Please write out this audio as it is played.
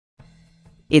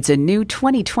It's a new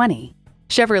 2020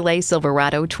 Chevrolet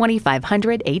Silverado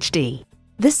 2500 HD.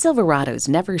 This Silverado's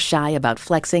never shy about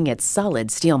flexing its solid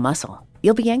steel muscle.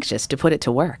 You'll be anxious to put it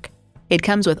to work. It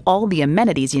comes with all the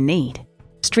amenities you need: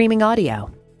 streaming audio,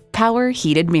 power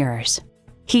heated mirrors,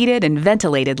 heated and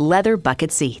ventilated leather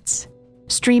bucket seats,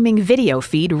 streaming video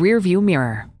feed rear view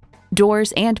mirror,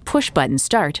 doors and push-button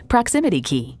start proximity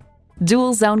key,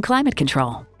 dual zone climate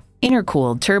control,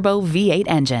 intercooled turbo V8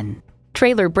 engine,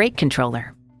 trailer brake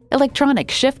controller, electronic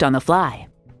shift on the fly,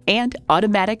 and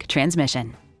automatic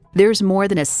transmission. There's more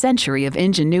than a century of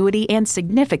ingenuity and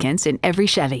significance in every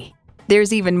Chevy.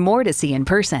 There's even more to see in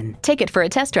person. Take it for a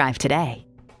test drive today.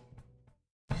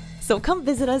 So come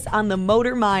visit us on the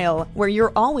Motor Mile, where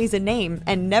you're always a name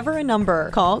and never a number.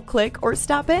 Call, click, or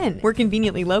stop in. We're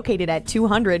conveniently located at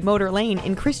 200 Motor Lane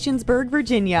in Christiansburg,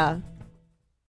 Virginia.